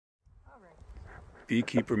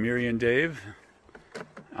Beekeeper Miri and Dave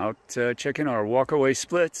out checking our walkaway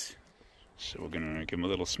splits. So we're gonna give them a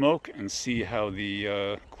little smoke and see how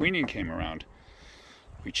the queening came around.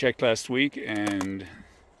 We checked last week and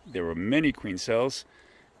there were many queen cells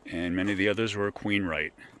and many of the others were queen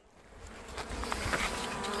right.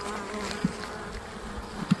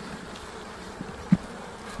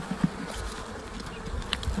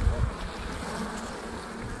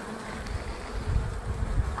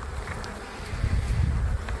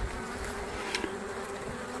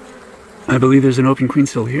 I believe there's an open queen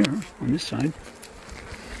cell here on this side.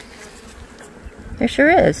 There sure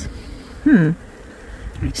is.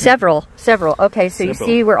 Several. Okay, so you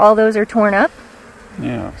see where all those are torn up?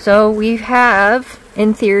 Yeah. So we have,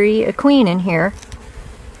 in theory, a queen in here.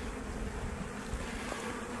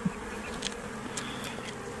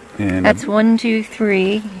 And that's 1, 2,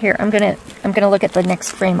 3. Here, I'm gonna look at the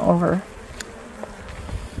next frame over.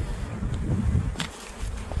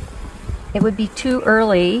 It would be too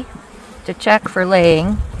early to check for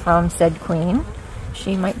laying from said queen.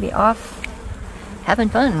 She might be off having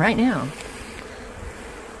fun right now.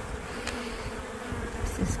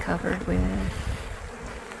 This is covered with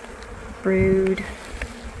brood,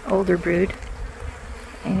 older brood,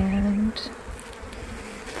 and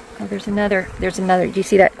oh, there's another. Do you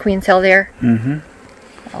see that queen cell there?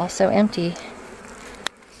 Mm-hmm. Also empty.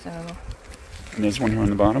 So. And there's one here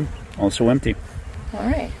on the bottom, also empty. All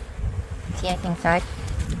right. See anything inside?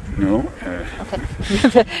 No.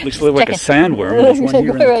 Okay. Looks a little like a sandworm. There's one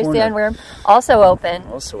here in the corner. Sandworm. Also open.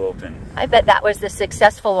 Also open. I bet that was the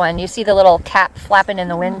successful one. You see the little cap flapping in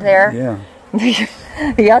the wind there? Yeah.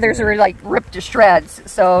 The others were like ripped to shreds.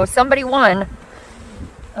 So somebody won.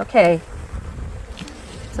 Okay.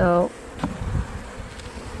 So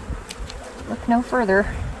look no further.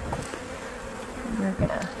 We're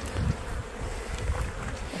gonna.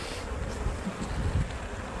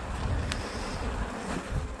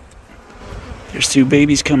 There's 2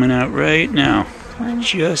 babies coming out right now.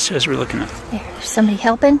 Just as we're looking up. There's somebody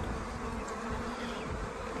helping.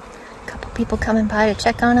 A couple people coming by to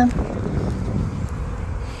check on them.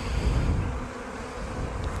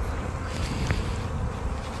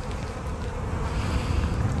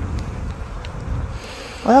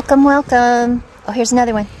 Welcome, welcome. Oh, here's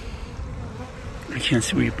another one. I can't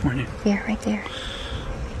see where you're pointing. Here, right there.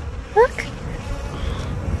 Look.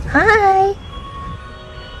 Hi.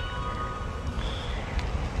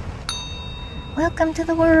 Welcome to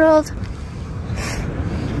the world.